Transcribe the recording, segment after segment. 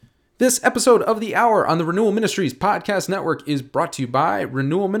This episode of The Hour on the Renewal Ministries Podcast Network is brought to you by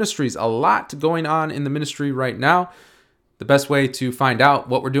Renewal Ministries. A lot going on in the ministry right now. The best way to find out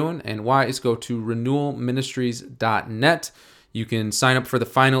what we're doing and why is go to renewalministries.net. You can sign up for the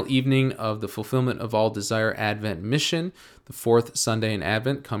final evening of the Fulfillment of All Desire Advent Mission, the fourth Sunday in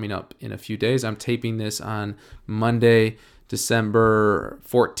Advent, coming up in a few days. I'm taping this on Monday, December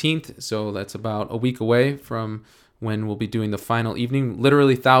 14th, so that's about a week away from when we'll be doing the final evening.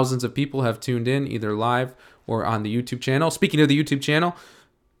 Literally thousands of people have tuned in, either live or on the YouTube channel. Speaking of the YouTube channel,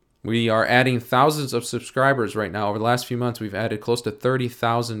 we are adding thousands of subscribers right now. Over the last few months, we've added close to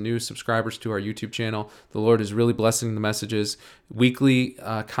 30,000 new subscribers to our YouTube channel. The Lord is really blessing the messages. Weekly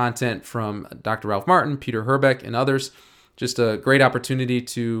content from Dr. Ralph Martin, Peter Herbeck, and others. Just a great opportunity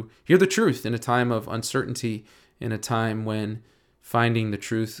to hear the truth in a time of uncertainty, in a time when finding the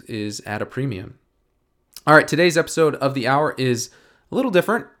truth is at a premium. All right, today's episode of The Hour is a little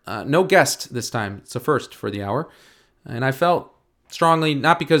different. No guest this time. It's a first for The Hour. And I felt strongly,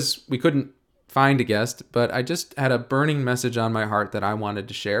 not because we couldn't find a guest, but I just had a burning message on my heart that I wanted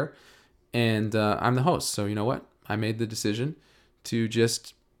to share. And I'm the host, so you know what? I made the decision to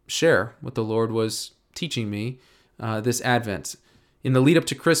just share what the Lord was teaching me this Advent. In the lead up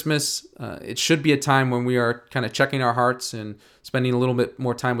to Christmas, it should be a time when we are kind of checking our hearts and spending a little bit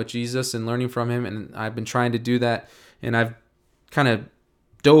more time with Jesus and learning from him. And I've been trying to do that. And I've kind of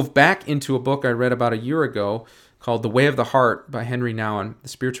dove back into a book I read about a year ago called The Way of the Heart by Henry Nouwen, The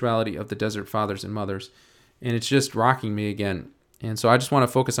Spirituality of the Desert Fathers and Mothers. And it's just rocking me again. And so I just want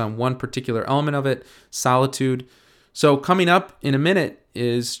to focus on one particular element of it, solitude. So coming up in a minute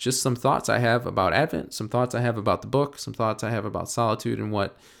is just some thoughts I have about Advent, some thoughts I have about the book, some thoughts I have about solitude and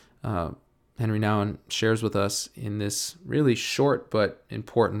what Henry Nouwen shares with us in this really short but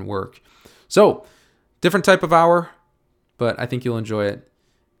important work. So, different type of hour, but I think you'll enjoy it.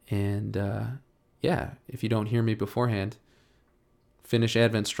 And if you don't hear me beforehand, finish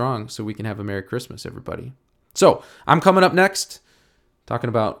Advent strong so we can have a Merry Christmas, everybody. So, I'm coming up next, talking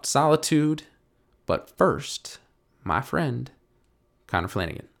about solitude, but first, my friend, Connor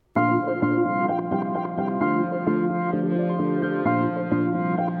Flanagan.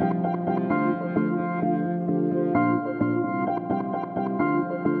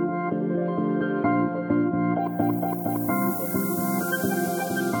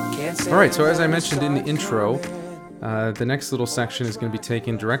 All right, so as I mentioned in the intro, the next little section is going to be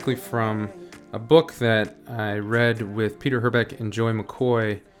taken directly from a book that I read with Peter Herbeck and Joy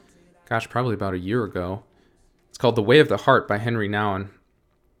McCoy, probably about a year ago. It's called The Way of the Heart by Henry Nouwen,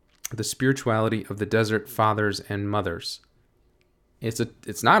 The Spirituality of the Desert Fathers and Mothers.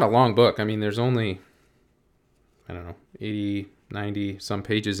 It's not a long book. I mean, there's only, 80, 90 some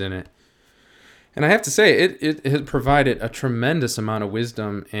pages in it. And I have to say, it has provided a tremendous amount of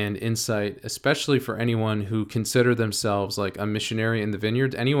wisdom and insight, especially for anyone who consider themselves like a missionary in the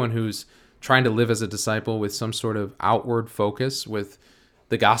vineyard, anyone who's trying to live as a disciple with some sort of outward focus, with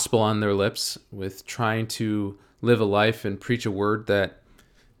the gospel on their lips, with trying to live a life and preach a word that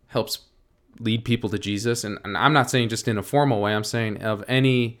helps lead people to Jesus. And I'm not saying just in a formal way, I'm saying of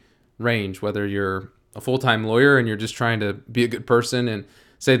any range, whether you're a full-time lawyer and you're just trying to be a good person and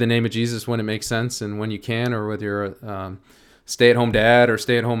say the name of Jesus when it makes sense and when you can, or whether you're a stay-at-home dad or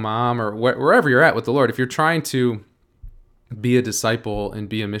stay-at-home mom or wherever you're at with the Lord. If you're trying to be a disciple and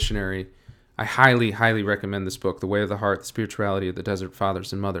be a missionary, I highly, highly recommend this book, The Way of the Heart, The Spirituality of the Desert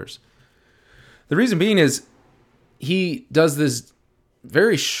Fathers and Mothers. The reason being is he does this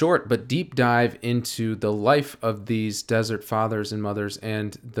very short but deep dive into the life of these desert fathers and mothers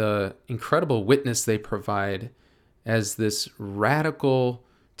and the incredible witness they provide as this radical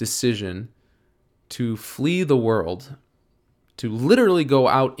decision to flee the world, to literally go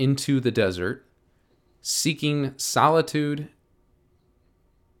out into the desert, seeking solitude,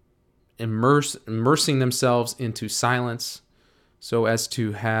 immersing themselves into silence so as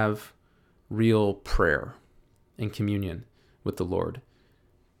to have real prayer and communion with the Lord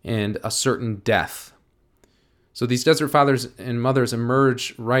and a certain death. So these desert fathers and mothers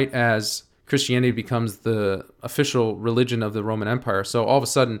emerge right as Christianity becomes the official religion of the Roman Empire. So all of a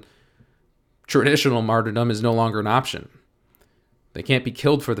sudden, traditional martyrdom is no longer an option. They can't be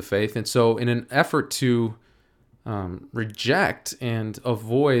killed for the faith. And so in an effort to reject and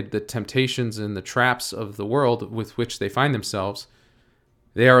avoid the temptations and the traps of the world with which they find themselves,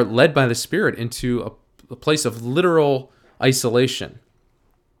 they are led by the Spirit into a place of literal isolation.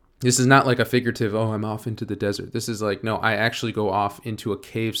 This is not like a figurative, I'm off into the desert. This is like, no, I actually go off into a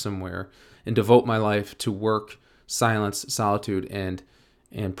cave somewhere and devote my life to work, silence, solitude, and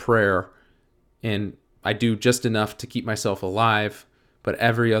prayer. And I do just enough to keep myself alive, but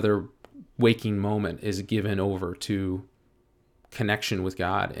every other waking moment is given over to connection with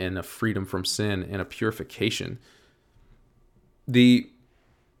God and a freedom from sin and a purification. Maybe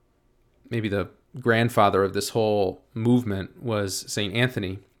the grandfather of this whole movement was St.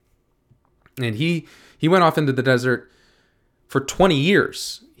 Anthony. And he went off into the desert for 20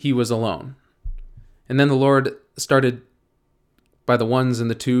 years. He was alone. And then the Lord started, by the ones and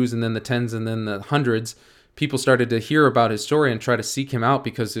the twos and then the tens and then the hundreds, people started to hear about his story and try to seek him out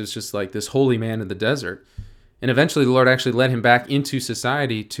because it was just like this holy man in the desert. And eventually the Lord actually led him back into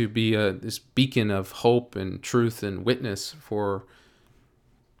society to be this beacon of hope and truth and witness for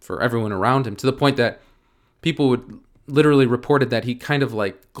everyone around him, to the point that people would literally reported that he kind of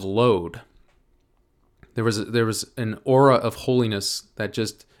like glowed. There was an aura of holiness that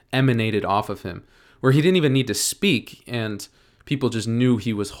just emanated off of him, where he didn't even need to speak, and people just knew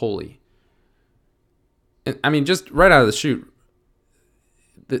he was holy. And I mean, just right out of the chute,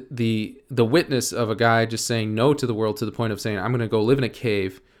 the witness of a guy just saying no to the world to the point of saying, I'm going to go live in a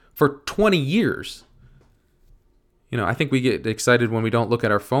cave for 20 years. You know, I think we get excited when we don't look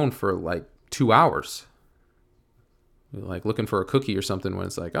at our phone for like 2 hours. We're like looking for a cookie or something when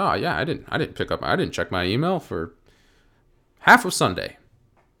it's like, oh yeah, I didn't check my email for half of Sunday.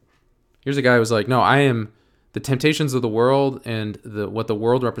 Here's a guy who's like, no, I am the temptations of the world and what the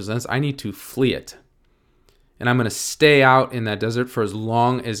world represents. I need to flee it. And I'm going to stay out in that desert for as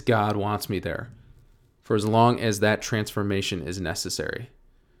long as God wants me there, for as long as that transformation is necessary.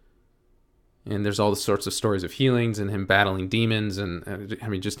 And there's all the sorts of stories of healings and him battling demons and I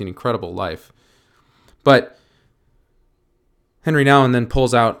mean, just an incredible life. But Henry Nouwen then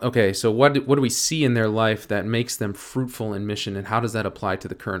pulls out, okay, so what do we see in their life that makes them fruitful in mission, and how does that apply to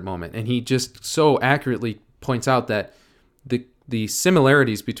the current moment? And he just so accurately points out that the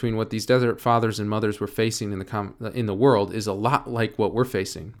similarities between what these desert fathers and mothers were facing in the world is a lot like what we're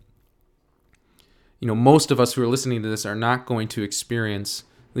facing. You know, most of us who are listening to this are not going to experience,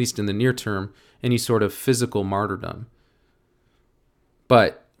 at least in the near term, any sort of physical martyrdom.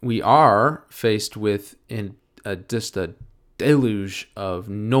 But we are faced with just a deluge of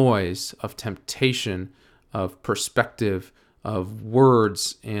noise, of temptation, of perspective, of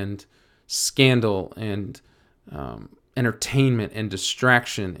words and scandal and entertainment and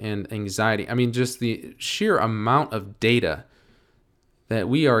distraction and anxiety. I mean, just the sheer amount of data that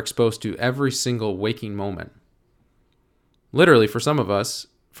we are exposed to every single waking moment. Literally, for some of us,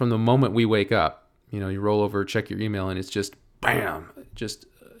 from the moment we wake up, you know, you roll over, check your email, and it's just bam, just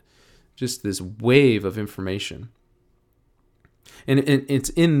this wave of information. And it's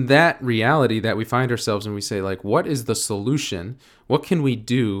in that reality that we find ourselves and we say, like, what is the solution? What can we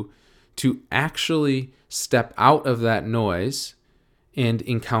do to actually step out of that noise and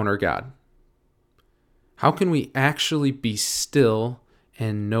encounter God? How can we actually be still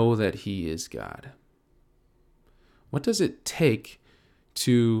and know that He is God? What does it take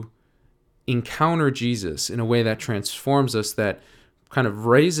to encounter Jesus in a way that transforms us, that kind of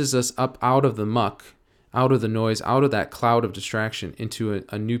raises us up out of the muck, out of the noise, out of that cloud of distraction, into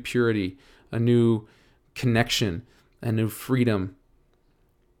a new purity, a new connection, a new freedom,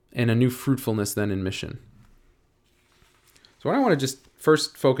 and a new fruitfulness then in mission? So what I want to just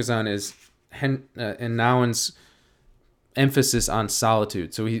first focus on is Nouwen's emphasis on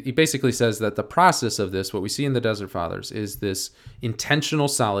solitude. So he basically says that the process of this, what we see in the Desert Fathers, is this intentional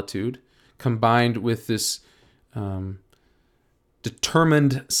solitude combined with this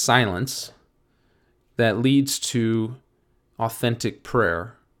determined silence that leads to authentic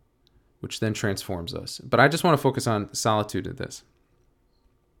prayer, which then transforms us. But I just want to focus on solitude in this.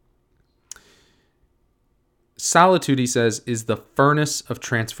 Solitude, he says, is the furnace of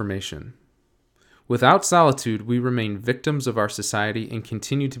transformation. Without solitude, we remain victims of our society and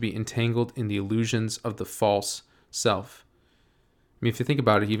continue to be entangled in the illusions of the false self. I mean, if you think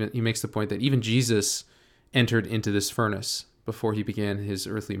about it, he makes the point that even Jesus entered into this furnace before he began his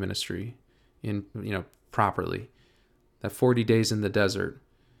earthly ministry properly. That 40 days in the desert,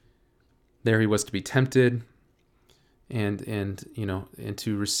 there he was to be tempted and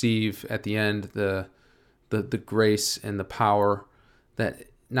to receive at the end the grace and the power that,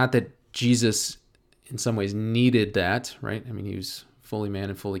 not that Jesus in some ways needed that, right? I mean, he was fully man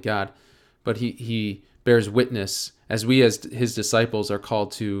and fully God, but he bears witness, as we as his disciples are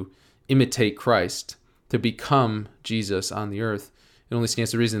called to imitate Christ, to become Jesus on the earth. It only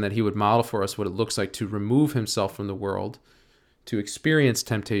stands to reason that he would model for us what it looks like to remove himself from the world, to experience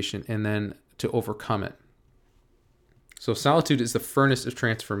temptation, and then to overcome it. So solitude is the furnace of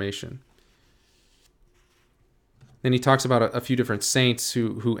transformation. Then he talks about a few different saints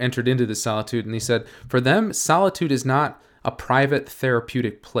who entered into this solitude, and he said, for them, solitude is not a private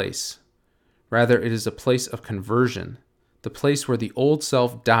therapeutic place. Rather, it is a place of conversion, the place where the old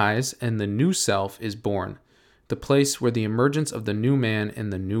self dies and the new self is born, the place where the emergence of the new man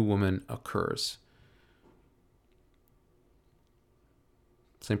and the new woman occurs.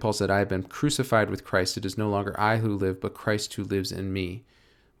 St. Paul said, I have been crucified with Christ. It is no longer I who live, but Christ who lives in me.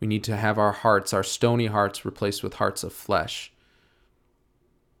 We need to have our hearts, our stony hearts, replaced with hearts of flesh.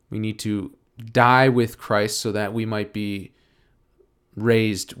 We need to die with Christ so that we might be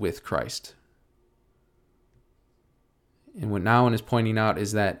raised with Christ. And what Nouwen is pointing out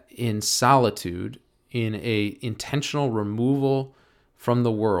is that in solitude, in a intentional removal from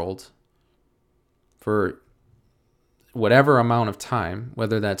the world for whatever amount of time,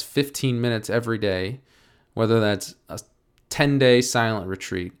 whether that's 15 minutes every day, whether that's a 10-day silent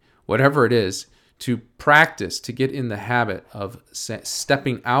retreat, whatever it is, to practice, to get in the habit of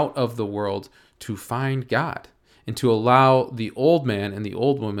stepping out of the world to find God and to allow the old man and the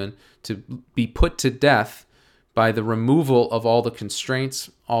old woman to be put to death by the removal of all the constraints,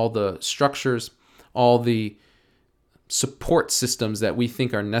 all the structures, all the support systems that we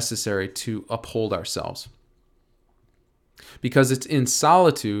think are necessary to uphold ourselves. Because it's in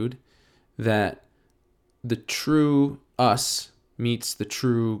solitude that the true us meets the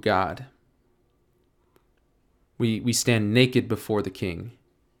true God. We stand naked before the King.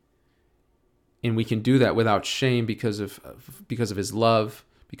 And we can do that without shame because of his love,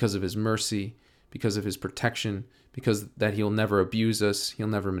 because of his mercy, because of his protection, because that he'll never abuse us, he'll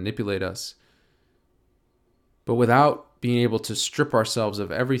never manipulate us. But without being able to strip ourselves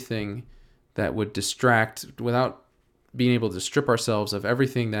of everything that would distract, without being able to strip ourselves of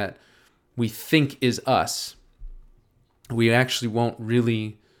everything that we think is us, we actually won't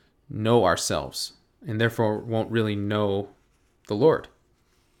really know ourselves and therefore won't really know the Lord.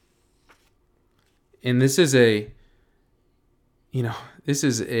 And this is a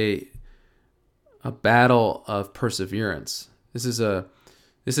battle of perseverance. This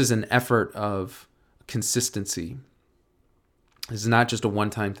is an effort of consistency. This is not just a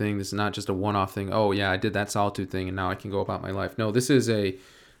one-time thing. This is not just a one-off thing. Oh yeah, I did that solitude thing and now I can go about my life. No, this is a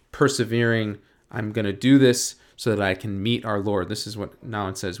persevering, I'm going to do this so that I can meet our Lord. This is what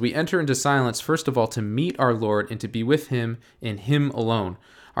Nouwen says. We enter into silence, first of all, to meet our Lord and to be with him and him alone.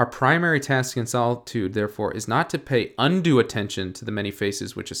 Our primary task in solitude, therefore, is not to pay undue attention to the many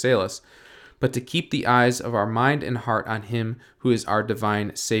faces which assail us, but to keep the eyes of our mind and heart on him who is our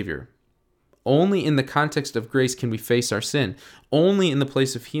divine Savior. Only in the context of grace can we face our sin. Only in the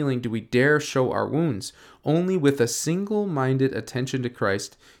place of healing do we dare show our wounds. Only with a single-minded attention to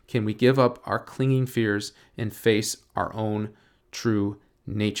Christ can we give up our clinging fears and face our own true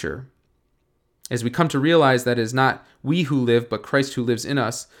nature. As we come to realize that it is not we who live, but Christ who lives in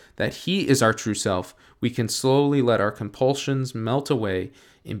us, that he is our true self, we can slowly let our compulsions melt away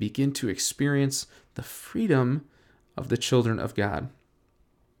and begin to experience the freedom of the children of God.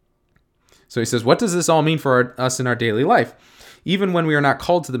 So he says, what does this all mean for us in our daily life? Even when we are not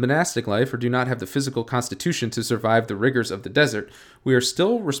called to the monastic life or do not have the physical constitution to survive the rigors of the desert, we are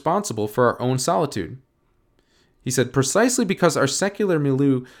still responsible for our own solitude. He said, precisely because our secular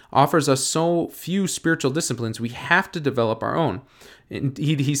milieu offers us so few spiritual disciplines, we have to develop our own.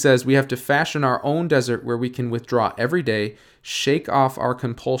 Indeed, he says, we have to fashion our own desert where we can withdraw every day, shake off our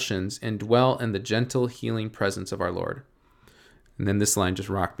compulsions, and dwell in the gentle, healing presence of our Lord. And then this line just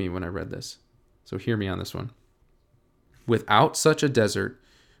rocked me when I read this. So hear me on this one. Without such a desert,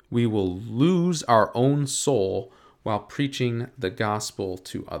 we will lose our own soul while preaching the gospel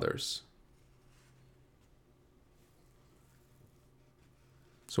to others.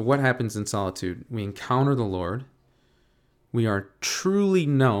 So what happens in solitude? We encounter the Lord. We are truly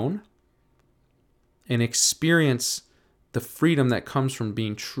known and experience the freedom that comes from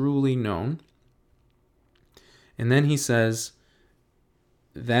being truly known. And then he says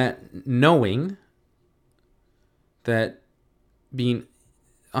that knowing, that being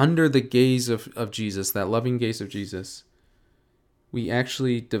under the gaze of Jesus, that loving gaze of Jesus, we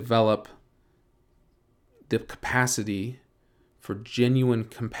actually develop the capacity for genuine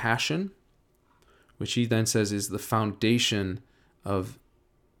compassion, which he then says is the foundation of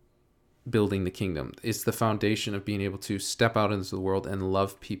building the kingdom. It's the foundation of being able to step out into the world and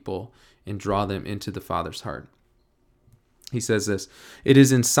love people and draw them into the Father's heart. He says this, it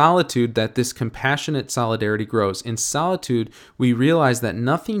is in solitude that this compassionate solidarity grows. In solitude, we realize that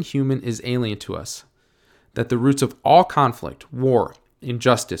nothing human is alien to us, that the roots of all conflict, war,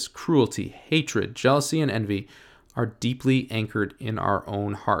 injustice, cruelty, hatred, jealousy, and envy are deeply anchored in our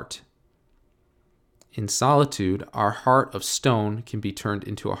own heart. In solitude, our heart of stone can be turned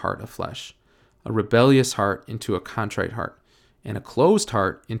into a heart of flesh. a rebellious heart into a contrite heart, and a closed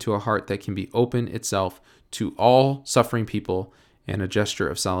heart into a heart that can be open itself to all suffering people and a gesture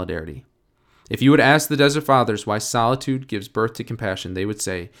of solidarity. If you would ask the Desert Fathers why solitude gives birth to compassion, they would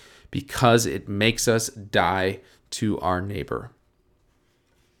say, because it makes us die to our neighbor.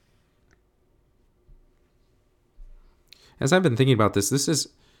 As I've been thinking about this is,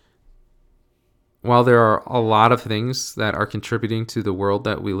 while there are a lot of things that are contributing to the world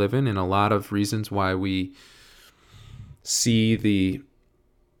that we live in, and a lot of reasons why we see the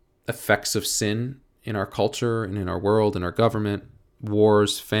effects of sin in our culture and in our world and our government,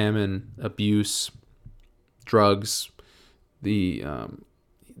 wars, famine, abuse, drugs, the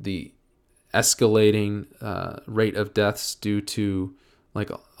escalating rate of deaths due to like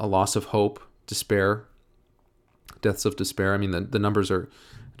a loss of hope, despair, deaths of despair. I mean, the numbers are,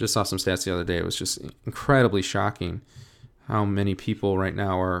 I just saw some stats the other day. It was just incredibly shocking how many people right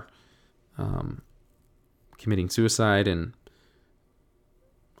now are committing suicide and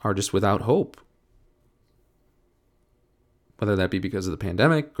are just without hope. Whether that be because of the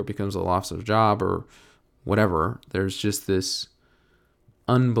pandemic or because of the loss of a job or whatever, there's just this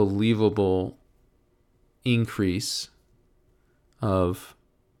unbelievable increase of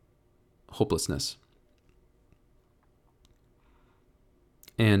hopelessness.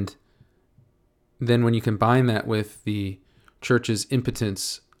 And then when you combine that with the church's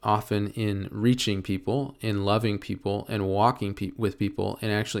impotence often in reaching people, in loving people, and walking with people,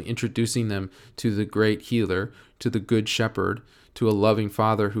 and actually introducing them to the great healer, to the good shepherd, to a loving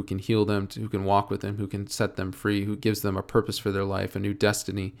father who can heal them, who can walk with them, who can set them free, who gives them a purpose for their life, a new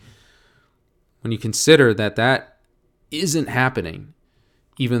destiny. When you consider that that isn't happening,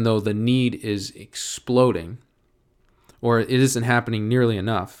 even though the need is exploding, or it isn't happening nearly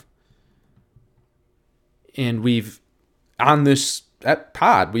enough, and on this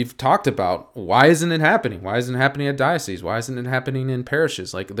pod, we've talked about why isn't it happening? Why isn't it happening at dioceses? Why isn't it happening in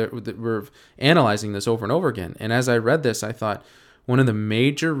parishes? Like we're analyzing this over and over again. And as I read this, I thought one of the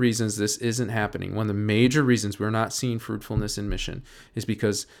major reasons this isn't happening, one of the major reasons we're not seeing fruitfulness in mission is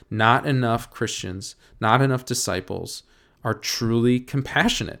because not enough Christians, not enough disciples are truly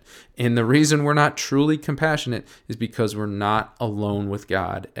compassionate. And the reason we're not truly compassionate is because we're not alone with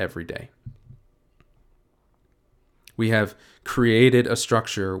God every day. We have created a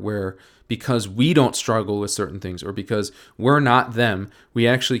structure where because we don't struggle with certain things or because we're not them, we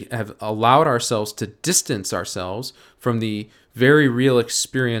actually have allowed ourselves to distance ourselves from the very real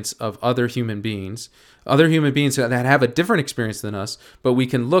experience of other human beings that have a different experience than us, but we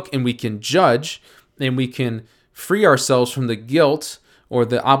can look and we can judge and we can free ourselves from the guilt or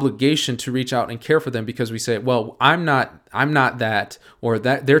the obligation to reach out and care for them because we say, well, I'm not that, or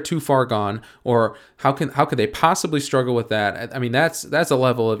that they're too far gone, or how could they possibly struggle with that? I mean, that's a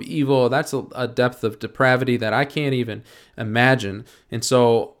level of evil, that's a depth of depravity that I can't even imagine. And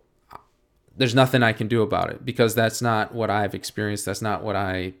so there's nothing I can do about it because that's not what I've experienced, that's not what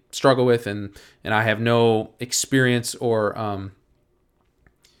I struggle with, and I have no experience or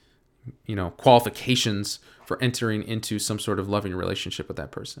qualifications for entering into some sort of loving relationship with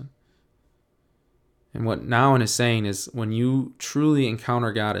that person. And what Nouwen is saying is when you truly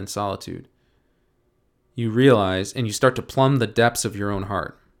encounter God in solitude, you realize and you start to plumb the depths of your own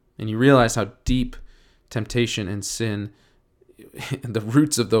heart. And you realize how deep temptation and sin, the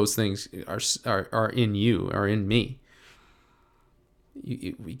roots of those things are in you, are in me.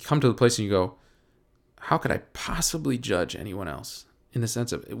 We come to the place and you go, how could I possibly judge anyone else? In the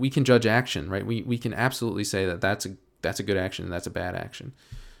sense of we can judge action, right? We can absolutely say that that's a good action and that's a bad action,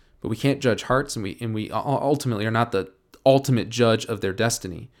 but we can't judge hearts, and we ultimately are not the ultimate judge of their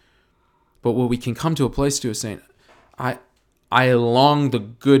destiny. But what we can come to a place to is saying, I long the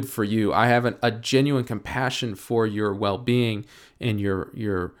good for you. I have a genuine compassion for your well-being and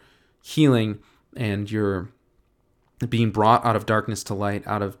your healing and your being brought out of darkness to light,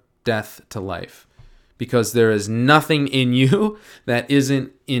 out of death to life. Because there is nothing in you that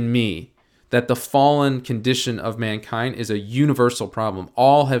isn't in me. That the fallen condition of mankind is a universal problem.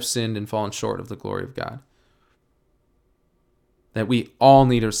 All have sinned and fallen short of the glory of God. That we all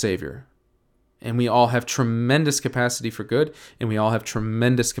need a Savior. And we all have tremendous capacity for good, and we all have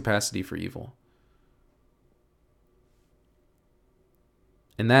tremendous capacity for evil.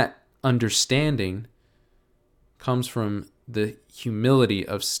 And that understanding comes from the humility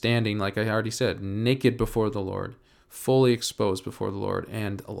of standing, like I already said, naked before the Lord, fully exposed before the Lord,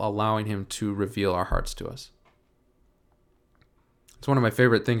 and allowing Him to reveal our hearts to us. It's one of my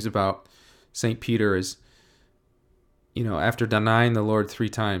favorite things about St. Peter is, after denying the Lord 3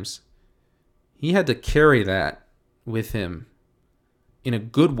 times, he had to carry that with him in a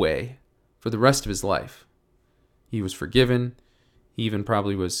good way, for the rest of his life. He was forgiven. He even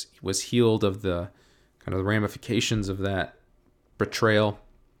probably was healed of the kind of the ramifications of that betrayal.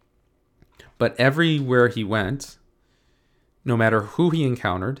 But everywhere he went, no matter who he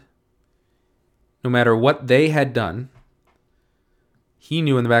encountered, no matter what they had done, he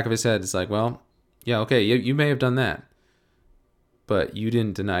knew in the back of his head, it's like, well, yeah, okay, you may have done that, but you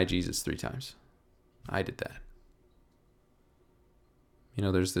didn't deny Jesus 3 times. I did that. You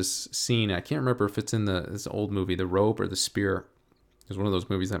know, there's this scene, I can't remember if it's in this old movie, The Robe or The Spear. It was one of those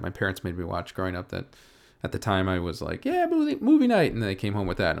movies that my parents made me watch growing up that at the time I was like, yeah, movie night. And then they came home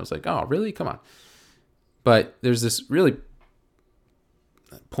with that. And I was like, oh, really? Come on. But there's this really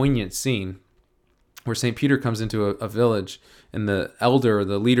poignant scene where St. Peter comes into a village, and the elder,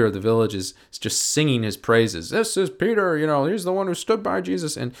 the leader of the village, is just singing his praises. This is Peter, you know, he's the one who stood by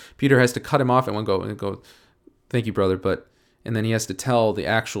Jesus. And Peter has to cut him off at one go and go, thank you, brother. And then he has to tell the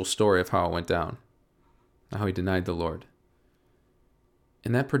actual story of how it went down, how he denied the Lord.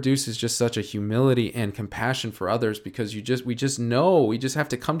 And that produces just such a humility and compassion for others, because we just know, we just have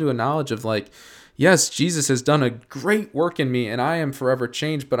to come to a knowledge of like, yes, Jesus has done a great work in me and I am forever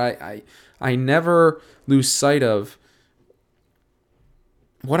changed, but I never lose sight of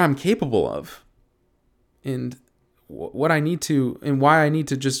what I'm capable of and what I need to, and why I need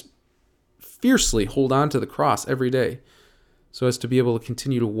to just fiercely hold on to the cross every day so as to be able to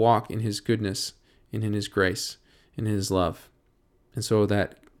continue to walk in his goodness and in his grace and in his love. And so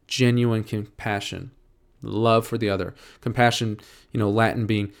that genuine compassion, love for the other, compassion, Latin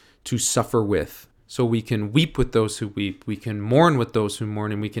being to suffer with. So we can weep with those who weep, we can mourn with those who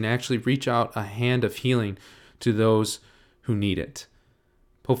mourn, and we can actually reach out a hand of healing to those who need it.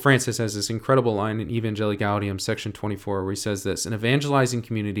 Pope Francis has this incredible line in Evangelii Gaudium, section 24, where he says this: an evangelizing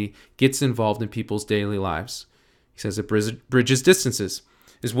community gets involved in people's daily lives. He says it bridges distances,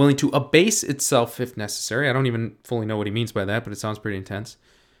 is willing to abase itself if necessary. I don't even fully know what he means by that, but it sounds pretty intense.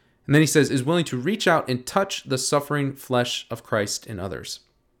 And then he says, is willing to reach out and touch the suffering flesh of Christ in others.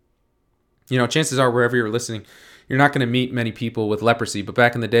 Chances are wherever you're listening, you're not going to meet many people with leprosy. But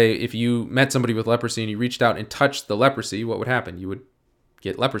back in the day, if you met somebody with leprosy and you reached out and touched the leprosy, what would happen? You would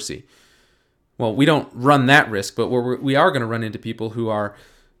get leprosy. Well, we don't run that risk, but we are going to run into people who are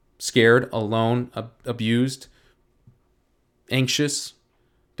scared, alone, abused, anxious,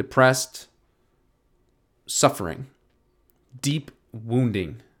 depressed, suffering, deep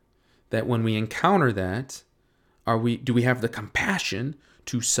wounding. That when we encounter that, do we have the compassion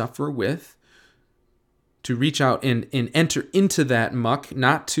to suffer with, to reach out and enter into that muck,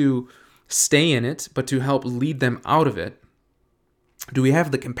 not to stay in it, but to help lead them out of it? Do we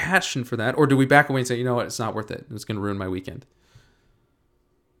have the compassion for that, or do we back away and say, you know what, it's not worth it, it's going to ruin my weekend?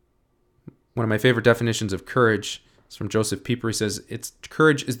 One of my favorite definitions of courage is from Joseph Pieper. He says,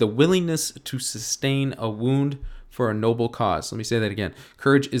 courage is the willingness to sustain a wound for a noble cause. Let me say that again.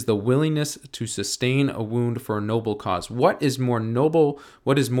 Courage is the willingness to sustain a wound for a noble cause. What is more noble,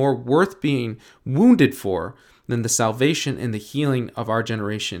 what is more worth being wounded for than the salvation and the healing of our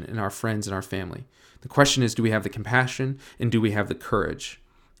generation and our friends and our family? The question is, do we have the compassion and do we have the courage?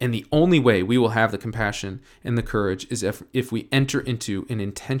 And the only way we will have the compassion and the courage is if we enter into an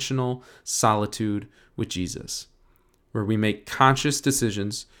intentional solitude with Jesus, where we make conscious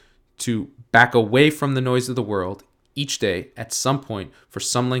decisions to back away from the noise of the world each day at some point for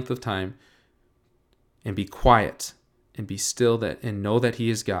some length of time and be quiet and be still and know that he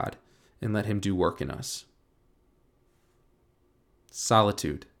is God and let him do work in us.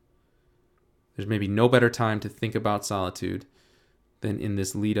 Solitude. There's maybe no better time to think about solitude than in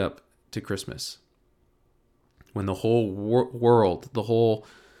this lead up to Christmas, when the whole world,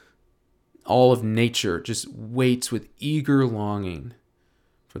 all of nature just waits with eager longing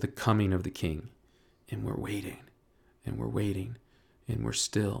for the coming of the King. And we're waiting, and we're waiting, and we're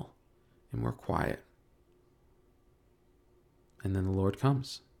still, and we're quiet. And then the Lord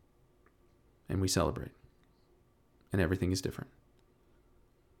comes, and we celebrate, and everything is different.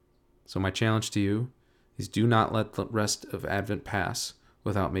 So my challenge to you is, do not let the rest of Advent pass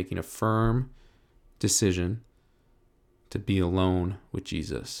without making a firm decision to be alone with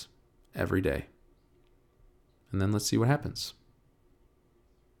Jesus every day. And then let's see what happens.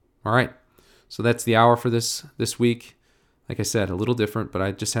 All right, so that's the hour for this week. Like I said, a little different, but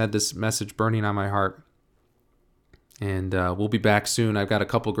I just had this message burning on my heart. And we'll be back soon. I've got a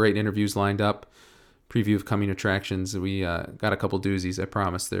couple great interviews lined up. Preview of coming attractions. We got a couple doozies, I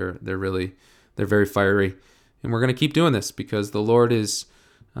promise. They're very fiery. And we're going to keep doing this because the Lord is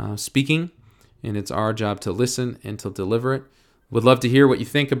speaking, and it's our job to listen and to deliver it. Would love to hear what you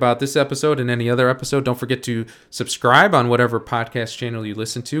think about this episode and any other episode. Don't forget to subscribe on whatever podcast channel you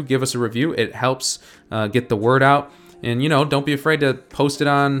listen to. Give us a review. It helps get the word out. And, don't be afraid to post it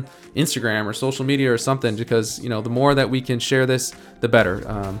on Instagram or social media or something, because, the more that we can share this, the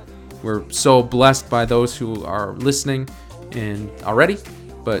better. We're so blessed by those who are listening and already,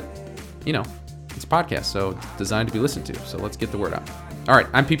 but, it's a podcast, so it's designed to be listened to. So let's get the word out. All right,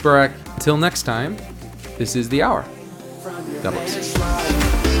 I'm Pete Burak. Until next time, this is The Hour. God bless.